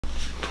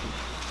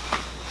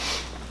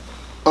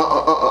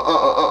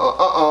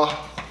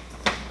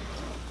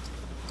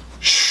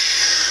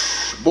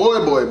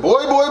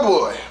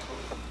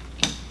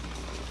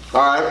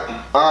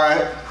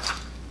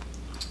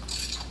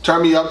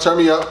Turn me up, turn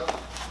me up.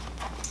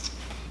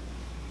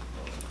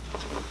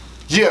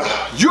 Yeah,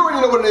 you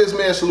already know what it is,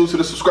 man. Salute to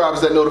the subscribers,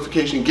 that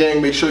notification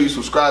gang. Make sure you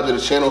subscribe to the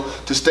channel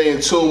to stay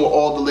in tune with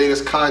all the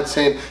latest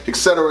content,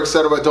 etc.,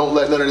 etc. Don't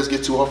let none of this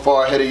get too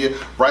far ahead of you.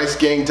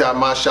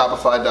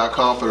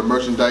 RiceGang.myshopify.com for the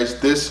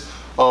merchandise. This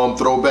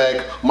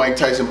throwback Mike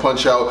Tyson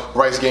Punch Out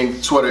Rice Gang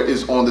sweater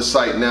is on the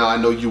site now. I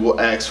know you will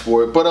ask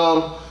for it, but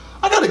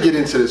I gotta get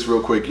into this real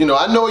quick. You know,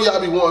 I know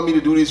y'all be wanting me to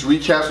do these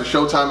recaps for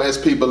Showtime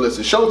SP, but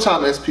listen,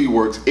 Showtime SP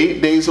works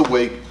 8 days a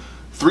week,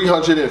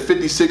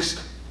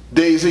 356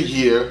 days a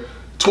year,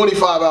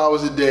 25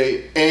 hours a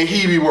day, and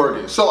he be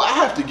working. So I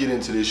have to get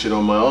into this shit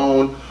on my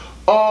own.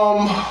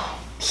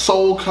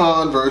 Soul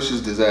Khan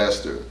versus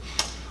Dizaster.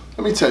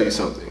 Let me tell you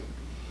something.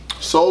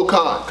 Soul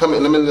Khan, come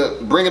in, let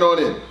me bring it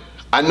on in.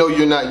 I know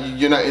you're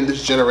not in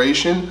this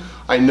generation.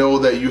 I know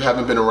that you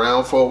haven't been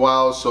around for a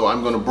while, so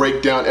I'm gonna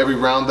break down every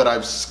round that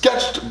I've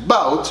sketched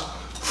about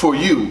for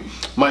you,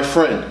 my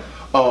friend.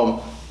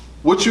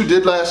 What you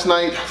did last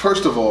night,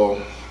 first of all,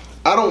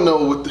 I don't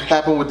know what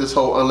happened with this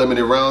whole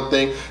unlimited round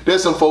thing.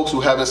 There's some folks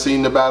who haven't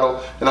seen the battle,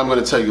 and I'm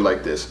gonna tell you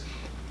like this.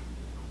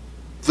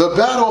 The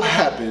battle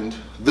happened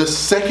the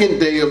second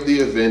day of the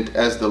event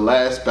as the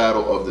last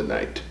battle of the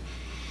night.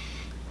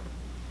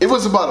 It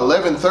was about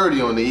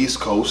 11:30 on the East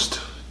Coast,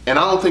 and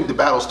I don't think the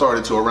battle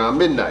started till around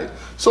midnight.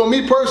 So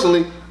me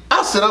personally,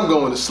 I said I'm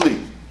going to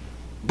sleep.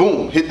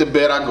 Boom, hit the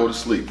bed, I go to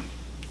sleep.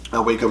 I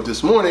wake up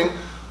this morning,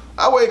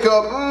 I wake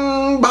up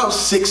about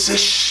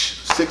 6-ish,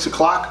 6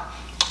 o'clock.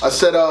 I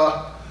said,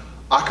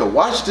 I could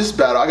watch this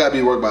battle. I gotta be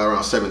at work by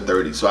around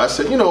 7:30. So I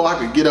said, you know, I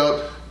could get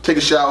up, take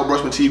a shower,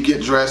 brush my teeth,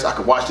 get dressed. I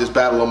could watch this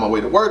battle on my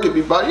way to work. It'd be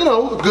about, you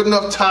know, a good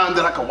enough time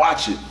that I could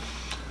watch it.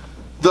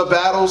 The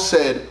battle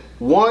said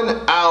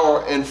 1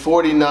 hour and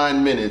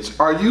 49 minutes.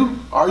 Are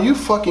you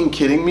fucking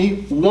kidding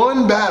me?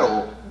 One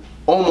battle,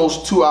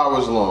 almost 2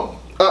 hours long.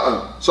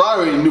 So I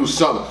already knew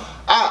something.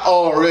 I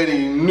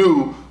already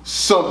knew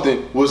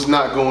something was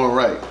not going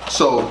right.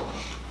 So,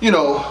 you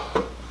know,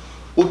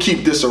 we'll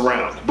keep this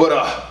around. But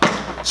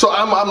so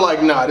I'm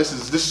like, nah, this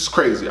is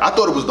crazy. I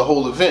thought it was the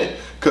whole event,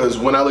 because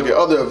when I look at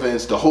other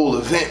events, the whole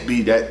event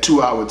be that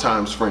 2 hour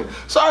time frame.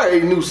 So I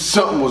already knew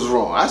something was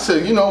wrong. I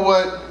said, you know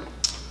what?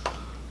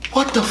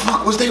 What the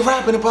fuck was they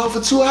rapping about for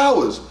 2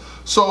 hours?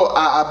 So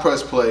I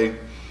press play.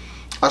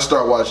 I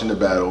start watching the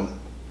battle.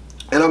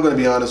 And I'm gonna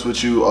be honest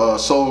with you,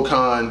 Soul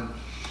Khan,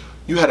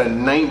 you had a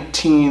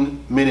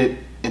 19-minute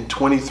and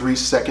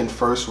 23-second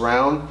first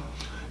round.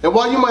 And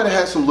while you might have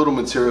had some little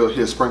material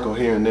here, sprinkled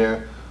here and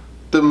there,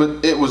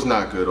 it was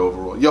not good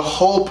overall. Your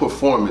whole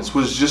performance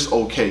was just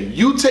okay.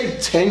 You take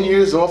 10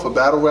 years off of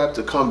battle rap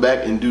to come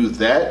back and do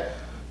that,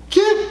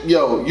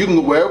 yo, you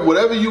can wear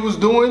whatever you was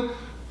doing,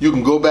 you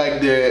can go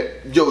back there.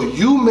 Yo,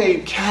 you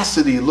made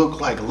Cassidy look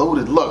like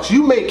Loaded Lux.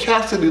 You made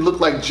Cassidy look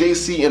like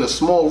JC in a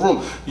small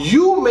room.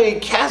 You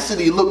made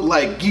Cassidy look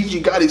like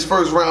Geechee Gotti's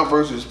first round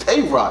versus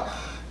Tay-Rock.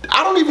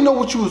 I don't even know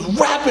what you was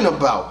rapping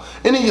about.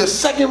 And in your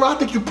second round, I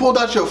think you pulled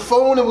out your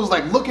phone and was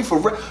like looking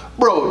for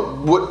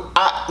bro,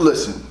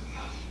 listen,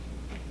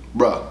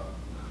 bro,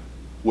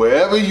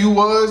 wherever you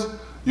was,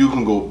 you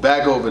can go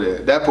back over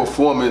there. That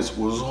performance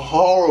was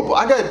horrible.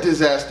 I got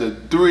Dizaster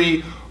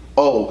 3-0.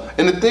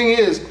 And the thing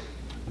is,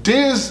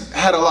 Diz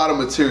had a lot of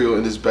material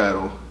in this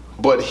battle,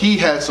 but he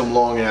had some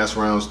long ass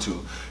rounds too.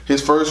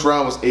 His first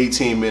round was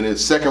 18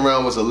 minutes, second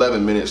round was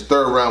 11 minutes,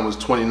 third round was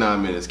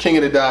 29 minutes. King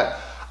of the Dot,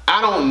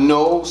 I don't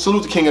know.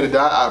 Salute to King of the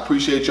Dot. I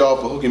appreciate y'all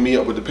for hooking me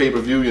up with the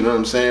pay-per-view, you know what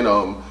I'm saying?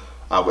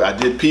 I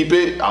did peep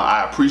it.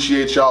 I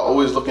appreciate y'all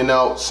always looking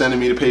out, sending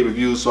me the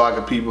pay-per-view so I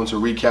can peep them to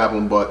recap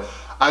them, but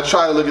I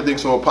try to look at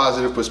things from a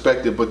positive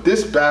perspective, but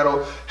this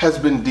battle has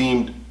been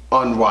deemed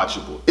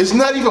unwatchable. It's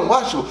not even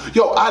watchable.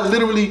 Yo, I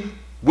literally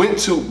went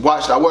to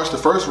watch, I watched the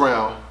first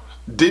round,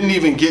 didn't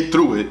even get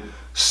through it,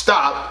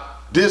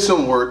 stopped, did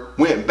some work,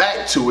 went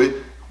back to it,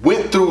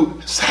 went through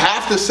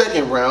half the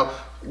second round,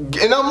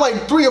 and I'm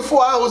like 3 or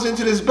 4 hours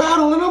into this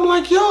battle, and I'm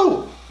like,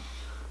 yo,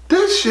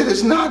 this shit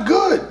is not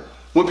good.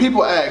 When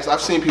people ask,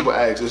 I've seen people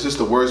ask, is this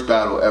the worst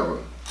battle ever?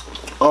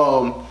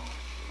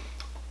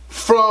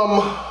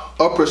 From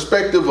a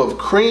perspective of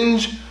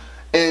cringe,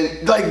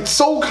 and like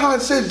Soul Khan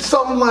said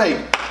something like,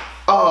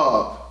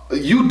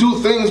 you do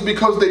things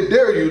because they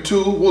dare you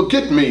to. Well,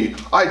 get me.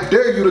 I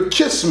dare you to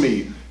kiss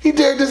me. He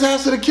dared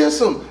Dizaster to kiss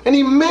him. And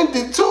he meant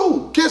it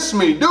too. Kiss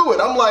me. Do it.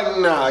 I'm like,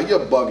 nah, you're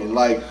bugging.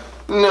 Like,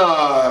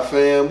 nah,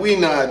 fam. We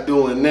not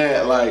doing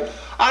that. Like,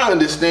 I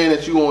understand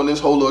that you on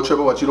this whole little trip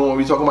about you don't want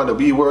to be talking about the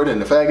B word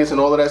and the faggots and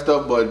all of that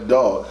stuff. But,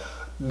 dog,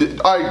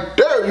 I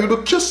dare you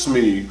to kiss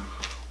me.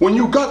 When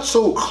you got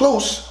so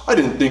close, I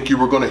didn't think you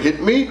were going to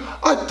hit me.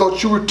 I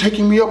thought you were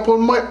taking me up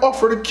on my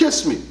offer to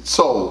kiss me.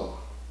 So,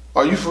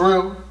 are you for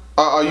real?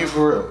 Are you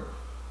for real?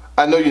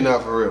 I know you're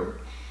not for real.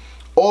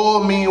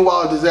 All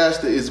meanwhile,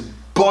 Dizaster is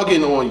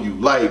bugging on you.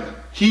 Like,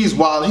 he's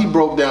wild. He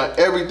broke down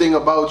everything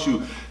about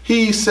you.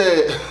 He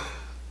said,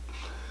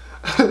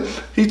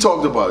 he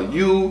talked about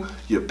you,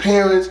 your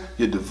parents,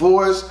 your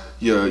divorce,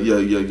 your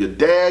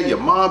dad, your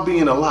mom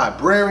being a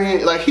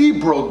librarian. Like, he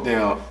broke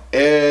down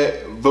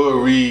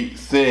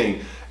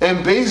everything.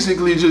 and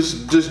basically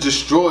just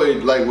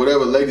destroyed like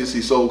whatever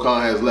legacy Soul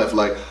Khan has left.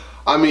 Like,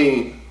 I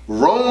mean,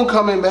 Rome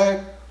coming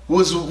back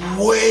was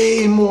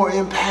way more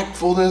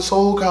impactful than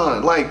Soul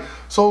Khan. Like,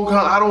 Soul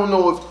Khan, I don't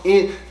know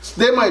if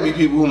there might be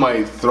people who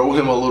might throw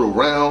him a little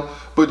round,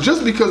 but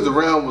just because the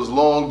round was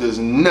long does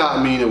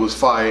not mean it was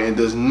fire and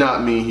does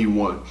not mean he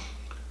won.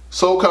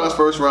 Soul Khan's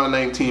first round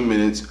 19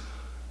 minutes,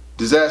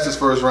 Dizaster's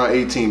first round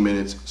 18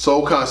 minutes,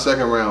 Soul Khan's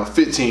second round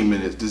 15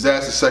 minutes,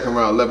 Dizaster's second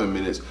round 11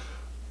 minutes,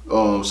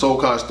 Soul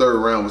Khan's third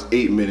round was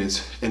 8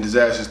 minutes, and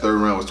Dizaster's third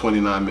round was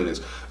 29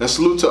 minutes. And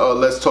salute to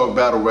Let's Talk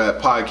Battle Rap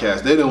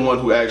podcast. They're the one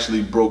who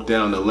actually broke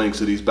down the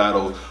links of these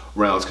battle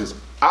rounds, because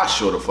I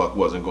sure the fuck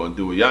wasn't going to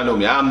do it. Y'all know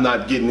me, I'm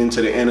not getting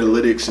into the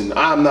analytics, and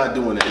I'm not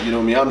doing that, you know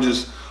what I mean?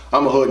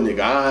 I'm a hood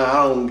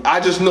nigga. I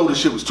just know the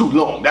shit was too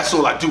long. That's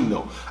all I do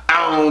know.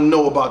 I don't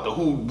know about the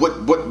who,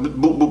 what,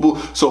 boo.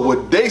 So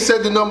what they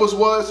said the numbers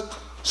was,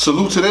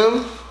 salute to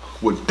them.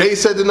 What they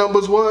said the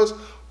numbers was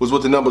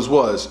what the numbers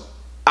was.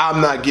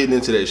 I'm not getting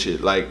into that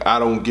shit. Like, I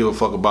don't give a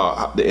fuck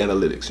about the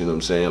analytics, you know what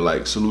I'm saying?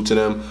 Like, salute to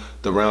them.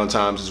 The round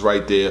times is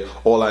right there.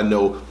 All I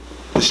know,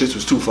 the shit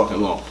was too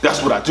fucking long.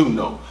 That's what I do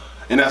know.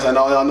 And as I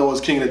know is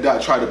King of the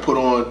Dot tried to put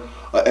on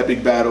an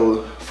epic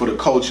battle for the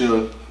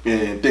culture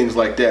and things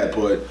like that,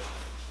 but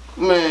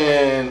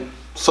man,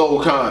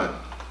 Soul Khan,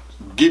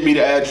 give me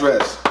the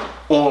address.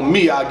 On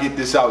me, I'll get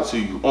this out to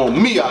you.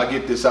 On me, I'll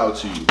get this out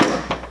to you.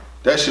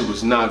 That shit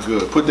was not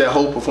good. Put that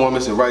whole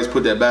performance in rights,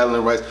 put that battle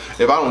in rights.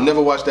 If I don't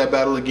never watch that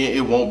battle again,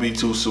 it won't be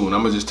too soon.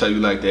 I'm gonna just tell you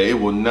like that. It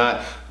will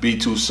not be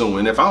too soon.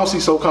 And if I don't see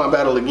Soul Khan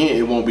battle again,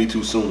 it won't be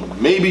too soon.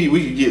 Maybe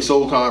we could get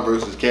Soul Khan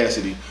versus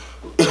Cassidy.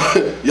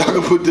 Y'all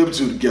can put them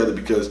two together,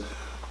 because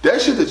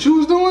that shit that you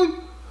was doing,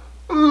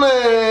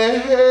 man,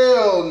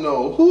 hell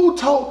no.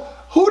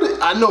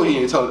 I know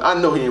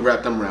he ain't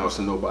wrapped them rounds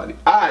to nobody.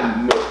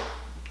 I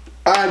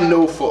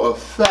know for a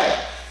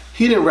fact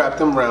he didn't wrap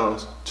them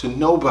rounds to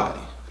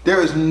nobody.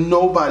 There is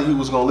nobody who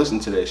was gonna listen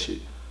to that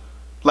shit.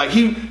 Like,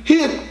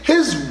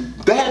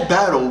 that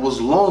battle was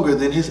longer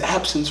than his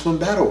absence from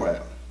battle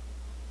rap.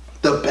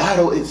 The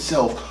battle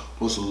itself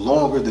was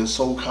longer than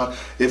Soul Khan.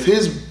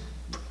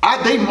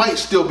 They might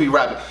still be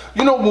rapping.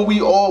 You know when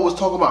we all was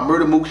talking about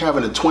Murder Mook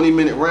having a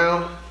 20-minute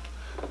round?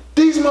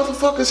 These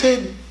motherfuckers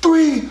had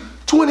 3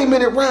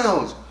 20-minute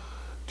rounds.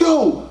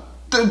 Yo,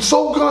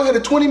 Soul Khan had a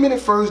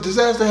 20-minute first,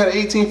 Dizaster had an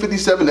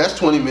 18:57, that's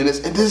 20 minutes,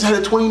 and this had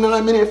a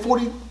 29-minute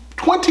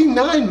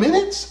 29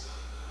 minutes?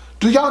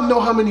 Do y'all know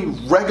how many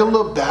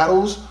regular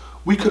battles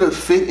we could have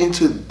fit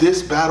into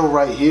this battle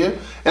right here?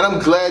 And I'm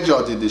glad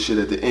y'all did this shit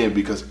at the end,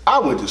 because I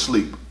went to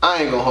sleep.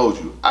 I ain't gonna hold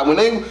you.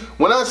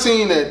 When I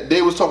seen that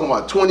they was talking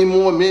about 20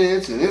 more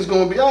minutes and it's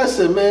gonna be, I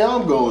said, man,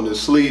 I'm going to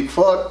sleep,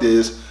 fuck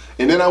this.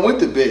 And then I went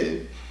to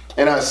bed,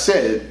 and I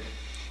said,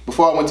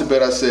 before I went to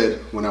bed, I said,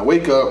 when I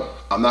wake up,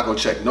 I'm not gonna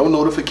check no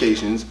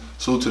notifications.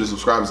 Salute to the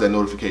subscribers, that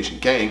notification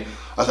gang.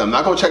 I said, I'm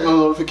not gonna check no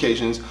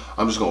notifications.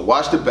 I'm just gonna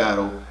watch the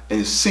battle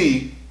and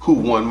see who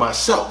won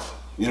myself.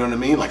 You know what I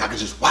mean? Like, I could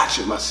just watch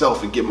it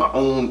myself and get my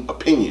own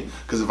opinion.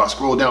 Because if I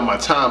scroll down my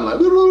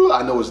timeline,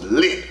 I know it's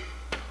lit.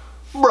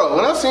 Bro,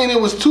 when I seen it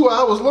was 2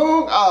 hours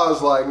long, I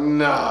was like,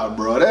 nah,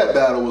 bro. That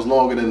battle was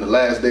longer than the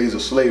last days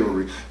of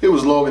slavery. It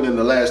was longer than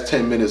the last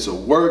 10 minutes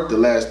of work, the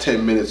last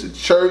 10 minutes of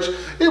church.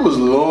 It was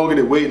longer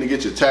than waiting to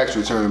get your tax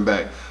return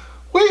back.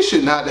 We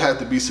should not have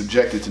to be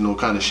subjected to no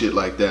kind of shit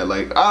like that.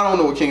 Like, I don't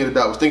know what King of the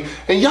Dot was thinking.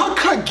 And y'all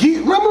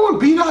remember when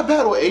B-Dot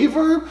battled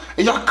Averb?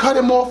 And y'all cut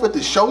him off at the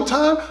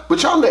showtime?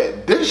 But y'all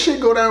let this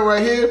shit go down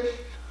right here?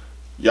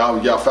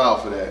 Y'all foul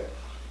for that.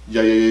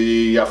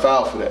 Y'all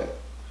foul for that.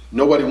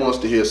 Nobody wants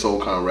to hear Soul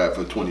Khan rap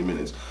for 20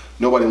 minutes.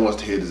 Nobody wants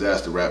to hear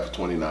Dizaster rap for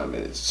 29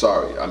 minutes.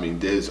 Sorry. I mean,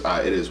 it is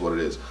what it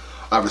is.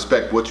 I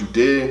respect what you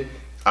did.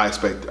 I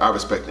respect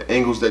the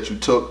angles that you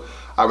took.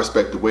 I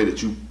respect the way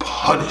that you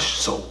punished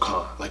Soul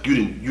Khan. Like, you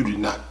didn't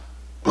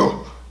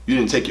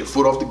take your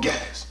foot off the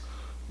gas.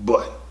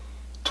 But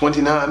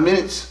 29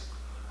 minutes,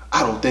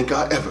 I don't think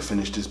I'll ever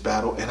finish this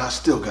battle, and I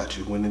still got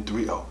you winning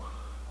 3-0.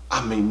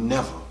 I may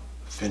never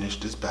finish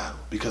this battle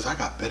because I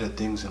got better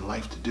things in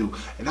life to do,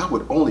 and I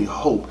would only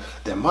hope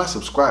that my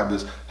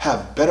subscribers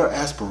have better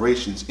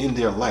aspirations in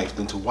their life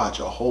than to watch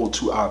a whole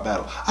 2-hour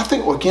battle. I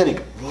think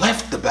Organic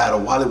left the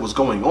battle while it was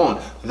going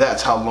on.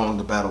 That's how long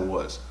the battle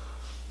was.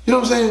 You know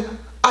what I'm saying?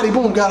 Adi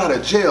Boom got out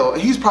of jail,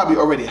 and he's probably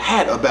already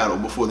had a battle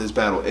before this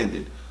battle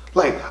ended.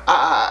 Like,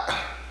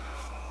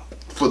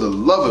 for the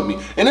love of me.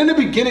 And in the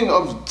beginning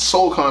of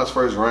Soul Khan's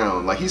first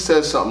round, like, he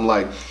says something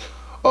like,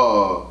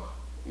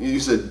 he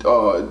said,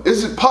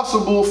 is it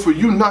possible for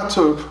you not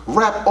to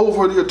rap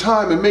over your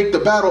time and make the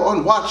battle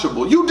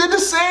unwatchable? You did the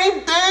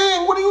same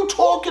thing. What are you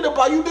talking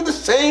about? You did the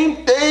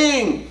same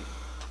thing.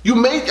 Y'all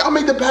made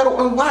the battle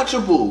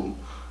unwatchable.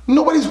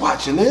 Nobody's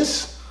watching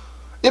this.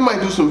 It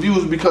might do some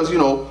views because,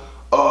 when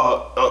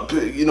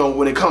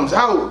it comes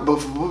out,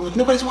 but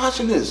nobody's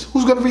watching this.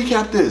 Who's gonna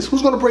recap this?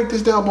 Who's gonna break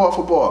this down bar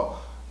for bar?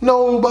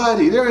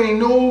 Nobody. There ain't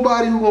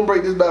nobody who gonna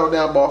break this battle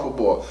down bar for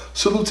bar.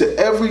 Salute to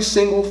every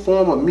single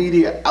form of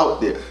media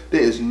out there.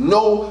 There is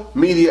no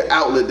media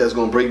outlet that's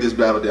gonna break this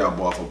battle down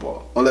bar for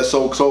bar. Unless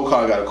Soul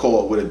Car got a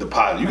call with a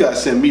deposit. You gotta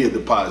send me a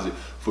deposit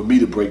for me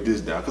to break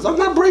this down. Because I'm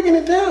not breaking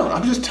it down.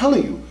 I'm just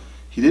telling you.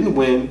 He didn't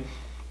win.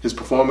 His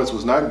performance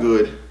was not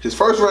good. His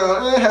first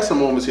round, had some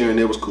moments here and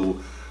there, was cool.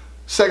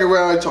 Second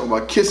round, he talking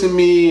about kissing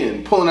me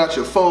and pulling out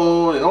your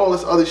phone and all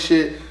this other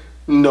shit.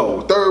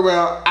 No. Third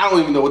round, I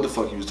don't even know what the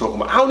fuck he was talking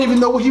about. I don't even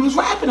know what he was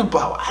rapping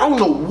about. I don't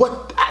know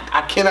what,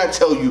 I cannot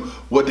tell you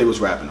what they was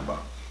rapping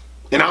about.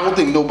 And I don't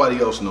think nobody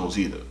else knows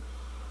either.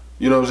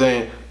 You know what I'm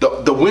saying?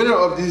 The winner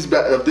of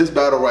this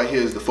battle right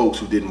here is the folks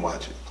who didn't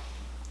watch it.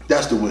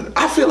 That's the winner.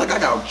 I feel like I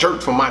got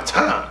jerked for my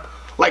time.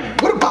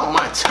 Like, what about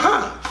my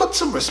time? Put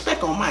some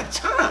respect on my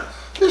time.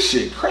 This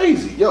shit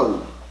crazy,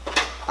 yo.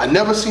 I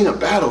never seen a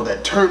battle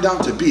that turned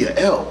out to be an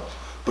L,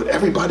 but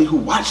everybody who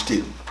watched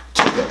it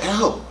took an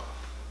L.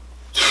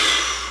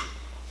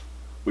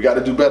 We got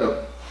to do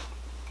better.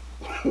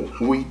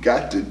 We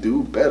got to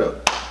do better.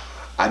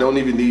 I don't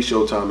even need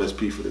Showtime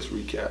SP for this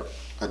recap.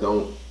 I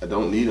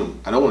don't need him.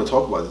 I don't want to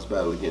talk about this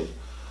battle again.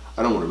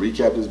 I don't want to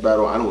recap this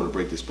battle. I don't want to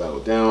break this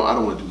battle down. I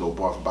don't want to do no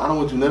bar for bar. I don't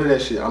want to do none of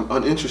that shit. I'm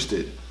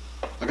uninterested.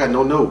 I got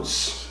no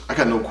notes. I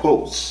got no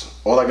quotes.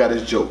 All I got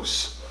is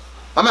jokes.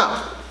 I'm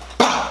out.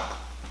 Pow.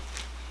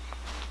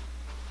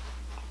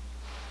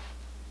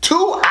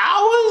 2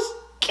 hours?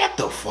 Get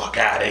the fuck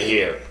out of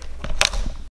here.